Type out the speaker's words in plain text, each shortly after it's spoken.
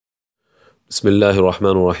بسم الله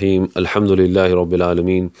الرحمن الرحيم الحمد لله رب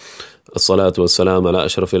العالمين الصلاة والسلام على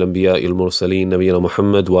أشرف الأنبياء المرسلين نبينا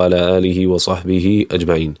محمد وعلى آله وصحبه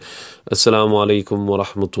أجمعين. السلام عليكم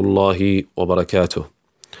ورحمة الله وبركاته.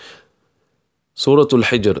 Surah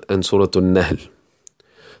Al-Hijr and Surah Al-Nahl.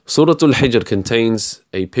 Surah Al-Hijr contains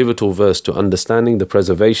a pivotal verse to understanding the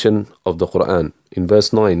preservation of the Quran. In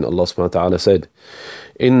verse 9, Allah subhanahu wa ta'ala said,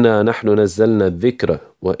 إِنَّا نَحْنُ نَزَّلْنَا الذِّكْرَ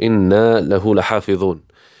وَإِنَّا لَهُ لَحَافِظُونَ.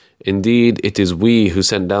 Indeed, it is we who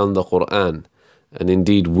sent down the Quran, and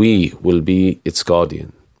indeed we will be its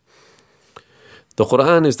guardian. The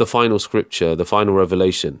Quran is the final scripture, the final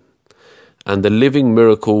revelation, and the living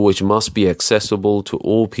miracle which must be accessible to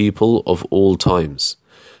all people of all times.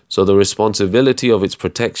 So the responsibility of its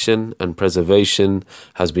protection and preservation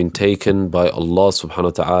has been taken by Allah subhanahu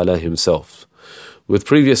wa ta'ala himself. With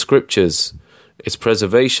previous scriptures, its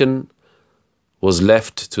preservation was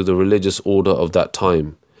left to the religious order of that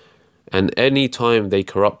time. And any time they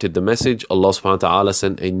corrupted the message, Allah subhanahu wa ta'ala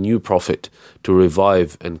sent a new prophet to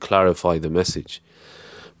revive and clarify the message.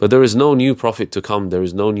 But there is no new prophet to come, there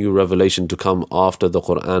is no new revelation to come after the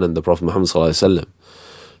Quran and the Prophet Muhammad sallallahu alaihi wasallam.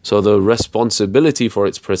 So the responsibility for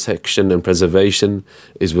its protection and preservation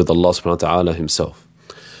is with Allah subhanahu wa ta'ala himself.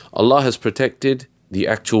 Allah has protected the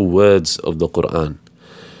actual words of the Quran.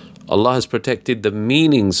 Allah has protected the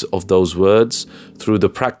meanings of those words through the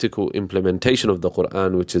practical implementation of the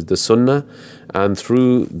Quran, which is the Sunnah, and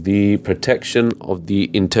through the protection of the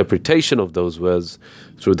interpretation of those words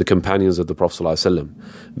through the companions of the Prophet ﷺ.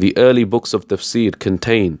 The early books of tafsir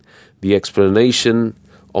contain the explanation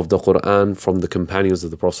of the Quran from the companions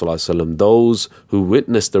of the Prophet ﷺ, those who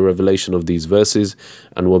witnessed the revelation of these verses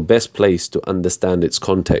and were best placed to understand its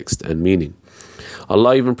context and meaning.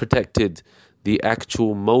 Allah even protected the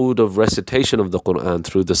actual mode of recitation of the Quran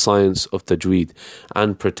through the science of tajweed,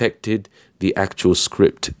 and protected the actual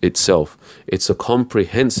script itself. It's a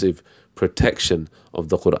comprehensive protection of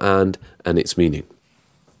the Quran and its meaning.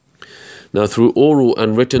 Now, through oral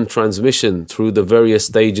and written transmission through the various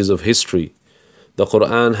stages of history, the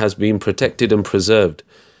Quran has been protected and preserved,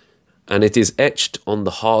 and it is etched on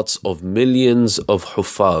the hearts of millions of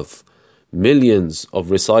huffaz. Millions of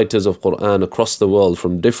reciters of Quran across the world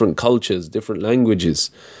from different cultures, different languages,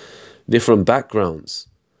 different backgrounds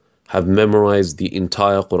have memorized the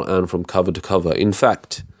entire Quran from cover to cover. In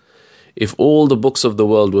fact, if all the books of the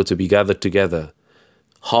world were to be gathered together,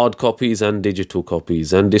 hard copies and digital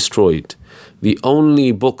copies, and destroyed, the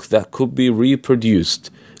only book that could be reproduced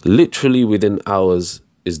literally within hours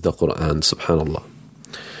is the Quran, subhanallah.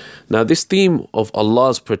 Now, this theme of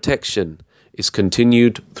Allah's protection is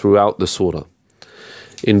continued throughout the surah.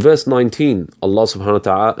 In verse 19, Allah subhanahu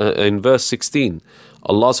wa ta'ala, in verse 16,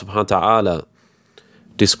 Allah subhanahu wa ta'ala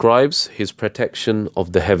describes his protection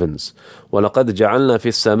of the heavens. وَلَقَدْ جَعَلْنَا فِي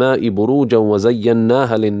السَّمَاءِ بُرُوجًا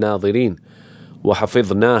وَزَيَّنَّاهَا لِلنَّاظِرِينَ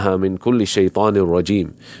وَحَفِظْنَاهَا مِنْ كُلِّ شَيْطَانٍ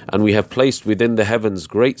رَجِيمٍ. And we have placed within the heavens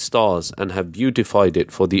great stars and have beautified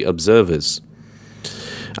it for the observers.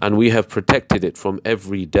 And we have protected it from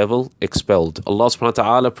every devil expelled. Allah subhanahu wa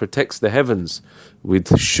ta'ala protects the heavens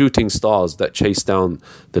with shooting stars that chase down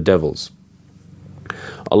the devils.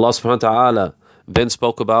 Allah subhanahu wa ta'ala then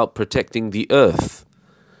spoke about protecting the earth.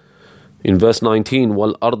 In verse 19,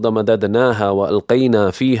 وَالْأَرْضَ مَدَدْنَاهَا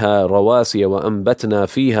وَأَلْقَيْنَا فِيهَا رَوَاسِيَ وَأَنْبَتْنَا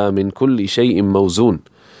فِيهَا مِنْ كُلِّ شَيْءٍ مَوْزُونٍ.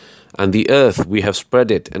 And the earth we have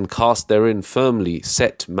spread it and cast therein firmly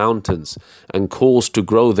set mountains and caused to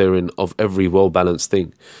grow therein of every well-balanced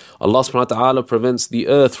thing. Allah subhanahu wa ta'ala prevents the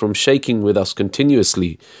earth from shaking with us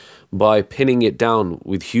continuously by pinning it down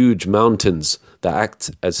with huge mountains that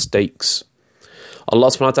act as stakes. Allah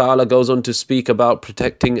subhanahu wa ta'ala goes on to speak about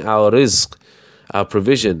protecting our rizq, our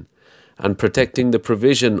provision, and protecting the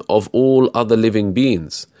provision of all other living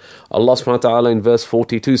beings. Allah subhanahu wa ta'ala in verse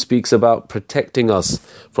 42 speaks about protecting us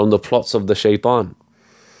from the plots of the shaitan.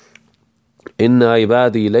 إِنَّ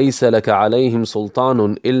عِبَادِي لَيْسَ لَكَ عَلَيْهِمْ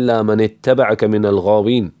سُلْطَانٌ إِلَّا مَنِ اتَّبَعَكَ مِنَ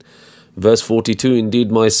الْغَاوِينَ. Verse 42,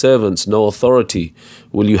 indeed my servants, no authority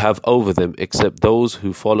will you have over them except those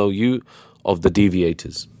who follow you of the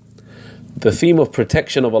deviators. The theme of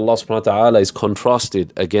protection of Allah subhanahu wa ta'ala is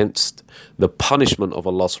contrasted against the punishment of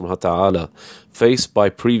Allah subhanahu wa ta'ala faced by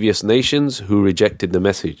previous nations who rejected the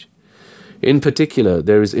message. In particular,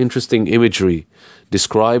 there is interesting imagery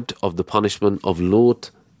described of the punishment of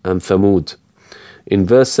Lut and Thamud. In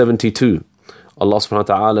verse 72, Allah subhanahu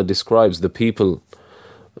wa ta'ala describes the people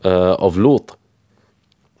of Lut.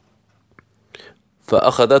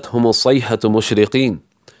 فَأَخَذَتْهُمُ الصَّيْحَةُ مُشْرِقِينَ.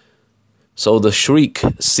 So the shriek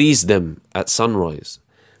seized them at sunrise.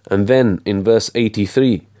 And then in verse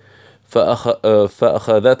 83,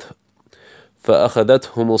 فَأَخَذَتْهُمُ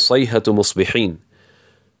الصَّيْحَةُ مُصْبِحِينَ.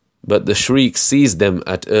 but the shriek seized them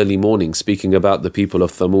at early morning, speaking about the people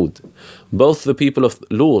of Thamud. Both the people of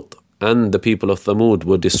Lut and the people of Thamud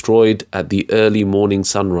were destroyed at the early morning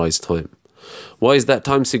sunrise time. Why is that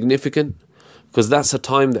time significant? Because that's a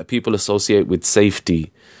time that people associate with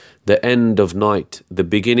safety, the end of night, the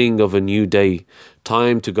beginning of a new day,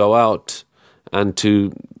 time to go out and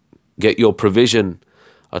to get your provision,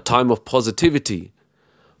 a time of positivity.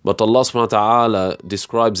 But Allah subhanahu wa ta'ala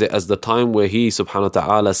describes it as the time where He subhanahu wa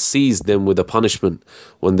ta'ala seized them with a punishment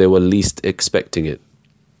when they were least expecting it.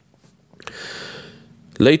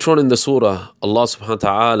 Later on in the surah, Allah subhanahu wa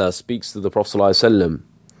ta'ala speaks to the Prophet ﷺ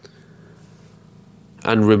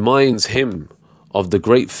and reminds him of the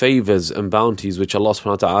great favors and bounties which Allah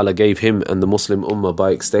subhanahu wa ta'ala gave him and the Muslim Ummah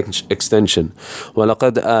by extension.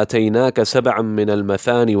 وَلَقَدْ آتَيْنَاكَ سَبْعًا مِّنَ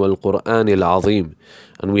الْمَثَانِ وَالْقُرْآنِ الْعَظِيمِ.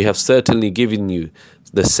 And we have certainly given you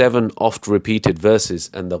the 7 oft repeated verses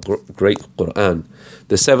and the great Quran.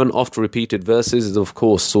 The 7 oft repeated verses is of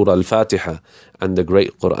course Surah Al-Fatiha and the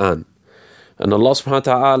great Quran. And Allah subhanahu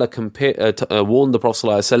wa ta'ala warned the Prophet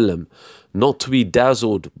ﷺ not to be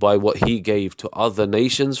dazzled by what he gave to other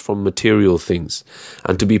nations from material things,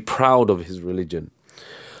 and to be proud of his religion.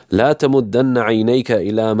 لا تمدن عينيك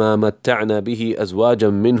إلى ما متعنا به أزواجا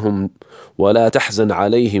منهم ولا تحزن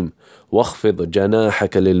عليهم واخفض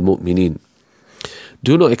جناحك للمؤمنين.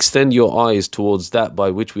 Do not extend your eyes towards that by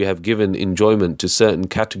which we have given enjoyment to certain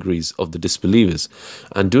categories of the disbelievers,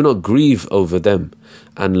 and do not grieve over them,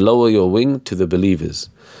 and lower your wing to the believers.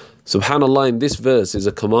 Subhanallah, in this verse is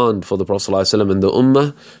a command for the Prophet ﷺ and the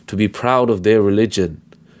Ummah to be proud of their religion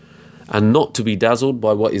and not to be dazzled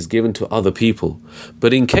by what is given to other people.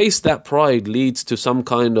 But in case that pride leads to some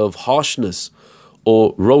kind of harshness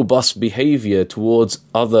or robust behavior towards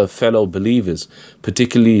other fellow believers,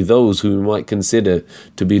 particularly those who we might consider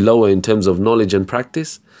to be lower in terms of knowledge and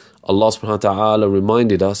practice, Allah subhanahu wa ta'ala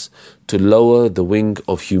reminded us to lower the wing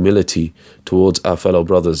of humility towards our fellow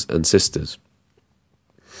brothers and sisters.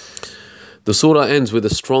 The surah ends with a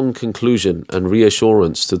strong conclusion and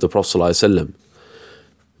reassurance to the Prophet ﷺ.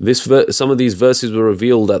 Some of these verses were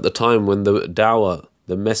revealed at the time when the da'wah,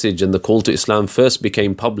 the message and the call to Islam first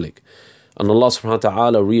became public. And Allah subhanahu wa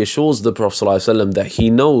ta'ala reassures the Prophet ﷺ that He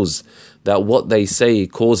knows that what they say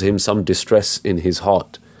cause him some distress in his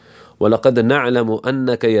heart. وَلَقَدْ نَعْلَمُ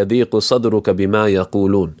أَنَّكَ يَضِيقُ صَدْرُكَ بِمَا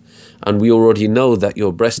يَقُولُونَ. And we already know that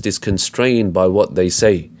your breast is constrained by what they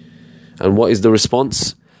say. And what is the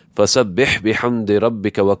response? فَسَبِّحْ بِحَمْدِ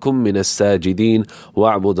رَبِّكَ وَكُمْ مِنَ السَّاجِدِينَ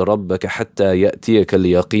وَاعْبُدْ رَبَّكَ حَتَّى يَأْتِيَكَ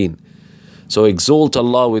الْيَقِينَ. So exalt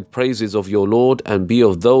Allah with praises of your Lord and be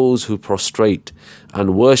of those who prostrate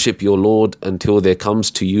and worship your Lord until there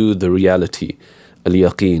comes to you the reality,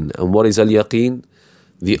 al-yaqeen. And what is al-yaqeen?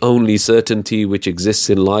 The only certainty which exists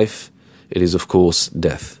in life, it is of course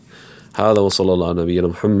death. هذا وصلى الله على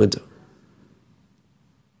نبينا محمد.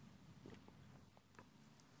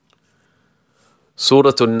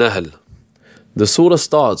 Surah Nahl. The surah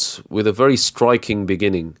starts with a very striking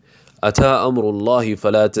beginning. أتى أمر الله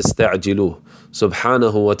فلا تستعجلوه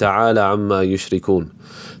سبحانه وتعالى عما يشركون.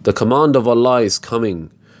 The command of Allah is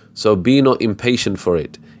coming, so be not impatient for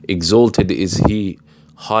it. Exalted is He,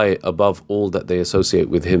 high above all that they associate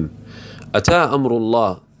with Him. أتى أمر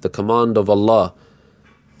الله, the command of Allah,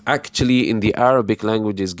 actually in the Arabic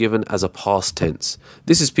language is given as a past tense.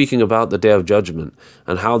 This is speaking about the Day of Judgment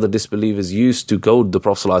and how the disbelievers used to goad the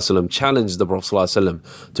Prophet ﷺ, challenge the Prophet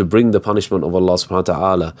ﷺ to bring the punishment of Allah subhanahu wa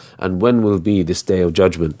ta'ala, and when will be this Day of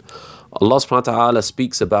Judgment. Allah subhanahu wa ta'ala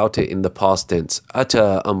speaks about it in the past tense.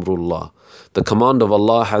 Ata amrullah. The command of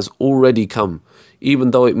Allah has already come, even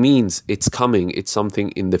though it means it's coming, it's something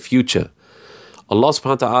in the future. Allah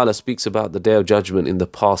subhanahu wa ta'ala speaks about the Day of Judgment in the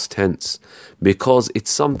past tense because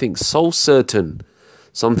it's something so certain,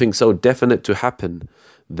 something so definite to happen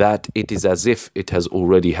that it is as if it has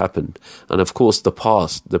already happened. And of course the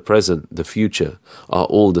past, the present, the future are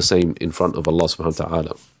all the same in front of Allah subhanahu wa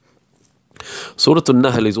ta'ala. Surah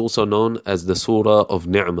Nahl is also known as the Surah of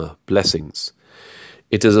Ni'mah, blessings.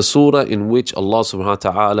 It is a surah in which Allah subhanahu wa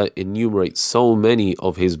ta'ala enumerates so many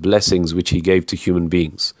of His blessings which He gave to human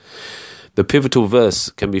beings. The pivotal verse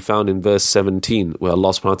can be found in verse 17 where Allah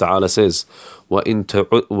subhanahu wa ta'ala says, وَإِن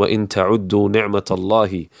تَعُدُّوا نِعْمَةَ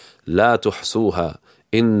اللَّهِ لَا تُحْصُوهَا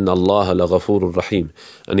إِنَّ اللَّهَ لَغَفُورٌ رَحِيمٌ.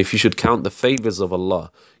 And if you should count the favors of Allah,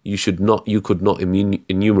 you could not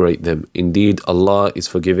enumerate them. Indeed, Allah is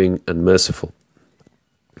forgiving and merciful.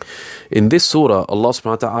 In this surah, Allah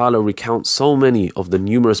subhanahu wa ta'ala recounts so many of the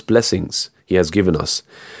numerous blessings He has given us.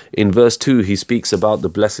 In verse 2, He speaks about the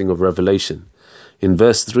blessing of revelation. In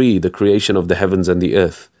verse 3, the creation of the heavens and the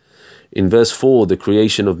earth. In verse 4, the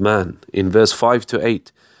creation of man. In verse 5 to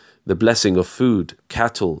 8, the blessing of food,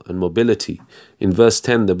 cattle and mobility. In verse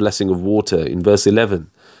 10, the blessing of water. In verse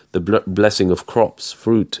 11, the blessing of crops,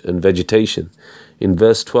 fruit and vegetation. In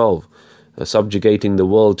verse 12, subjugating the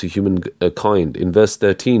world to humankind. In verse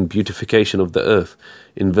 13, beautification of the earth.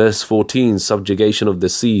 In verse 14, subjugation of the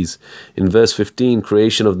seas. In verse 15,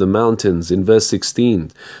 creation of the mountains. In verse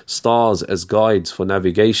 16, stars as guides for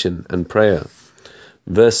navigation and prayer.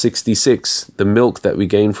 Verse 66, the milk that we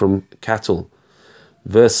gain from cattle.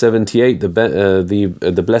 Verse 78,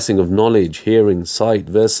 the blessing of knowledge, hearing, sight.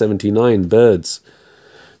 Verse 79, birds.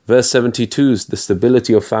 Verse 72, the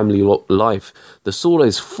stability of family life. The surah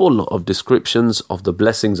is full of descriptions of the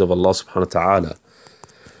blessings of Allah subhanahu wa ta'ala.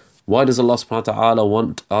 Why does Allah subhanahu wa ta'ala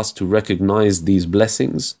want us to recognize these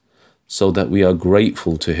blessings? So that we are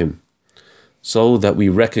grateful to Him. So that we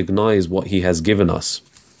recognize what He has given us.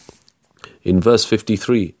 In verse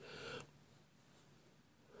 53,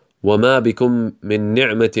 وَمَا بِكُم مِّن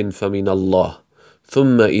نِعْمَةٍ فَمِنَ اللَّهِ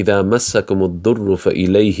ثُمَّ إِذَا مَسَّكُمُ الضُّرُّ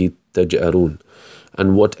فَإِلَيْهِ تَجْأَرُونَ.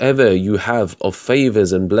 And whatever you have of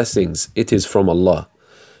favors and blessings, it is from Allah.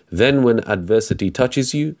 Then when adversity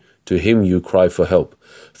touches you, to Him you cry for help.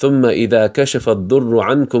 ثُمَّ إِذَا كَشَفَ الضُّرُّ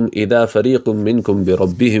عَنْكُمْ إِذَا فَرِيقٌ مِّنْكُمْ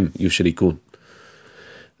بِرَبِّهِمْ يُشْرِكُونَ.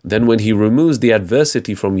 Then when He removes the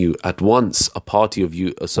adversity from you, at once a party of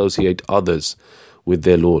you associate others with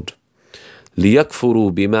their Lord.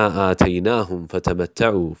 لِيَكْفُرُوا بِمَا آتَيْنَاهُمْ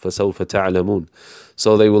فَتَمَتَّعُوا فَسَوْفَ تَعْلَمُونَ.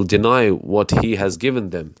 So they will deny what He has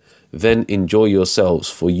given them. Then enjoy yourselves,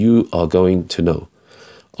 for you are going to know.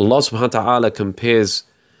 Allah subhanahu wa ta'ala compares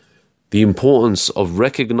the importance of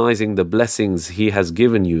recognizing the blessings He has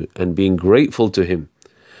given you and being grateful to Him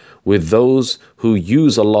with those who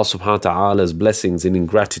use Allah subhanahu wa ta'ala's blessings in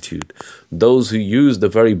ingratitude. Those who use the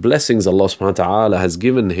very blessings Allah subhanahu wa ta'ala has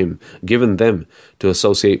given them to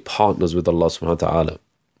associate partners with Allah subhanahu wa ta'ala.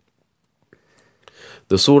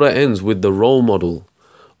 The surah ends with the role model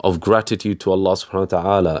of gratitude to Allah subhanahu wa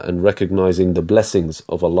ta'ala and recognizing the blessings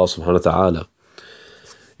of Allah subhanahu wa ta'ala.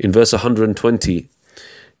 In verse 120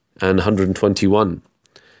 and 121,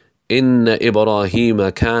 إِنَّ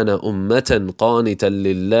إِبْرَاهِيمَ كَانَ أُمَّةً قَانِتًا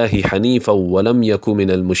لِلَّهِ حَنِيفًا وَلَمْ يَكُ مِنَ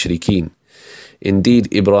الْمُشْرِكِينَ.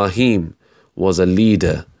 Indeed, Ibrahim was a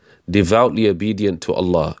leader, devoutly obedient to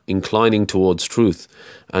Allah, inclining towards truth,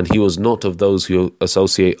 and he was not of those who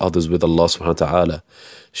associate others with Allah subhanahu wa ta'ala.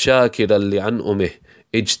 شَاكِرًا لِعَنْأُمِهِ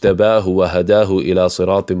اجتباه وهداه إلى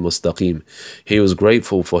صراط مستقيم. He was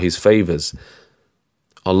grateful for His favors.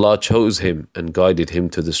 Allah chose him and guided him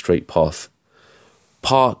to the straight path.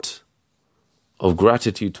 Part of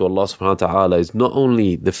gratitude to Allah subhanahu wa ta'ala is not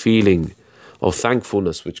only the feeling of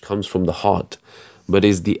thankfulness which comes from the heart, but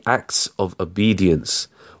is the acts of obedience.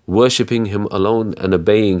 Worshipping Him alone and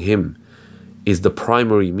obeying Him is the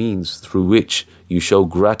primary means through which you show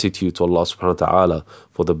gratitude to Allah subhanahu wa ta'ala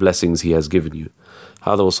for the blessings He has given you.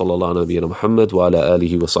 هذا وصلى الله على نبينا محمد وعلى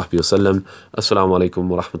آله وصحبه وسلم. السلام عليكم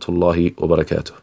ورحمة الله وبركاته.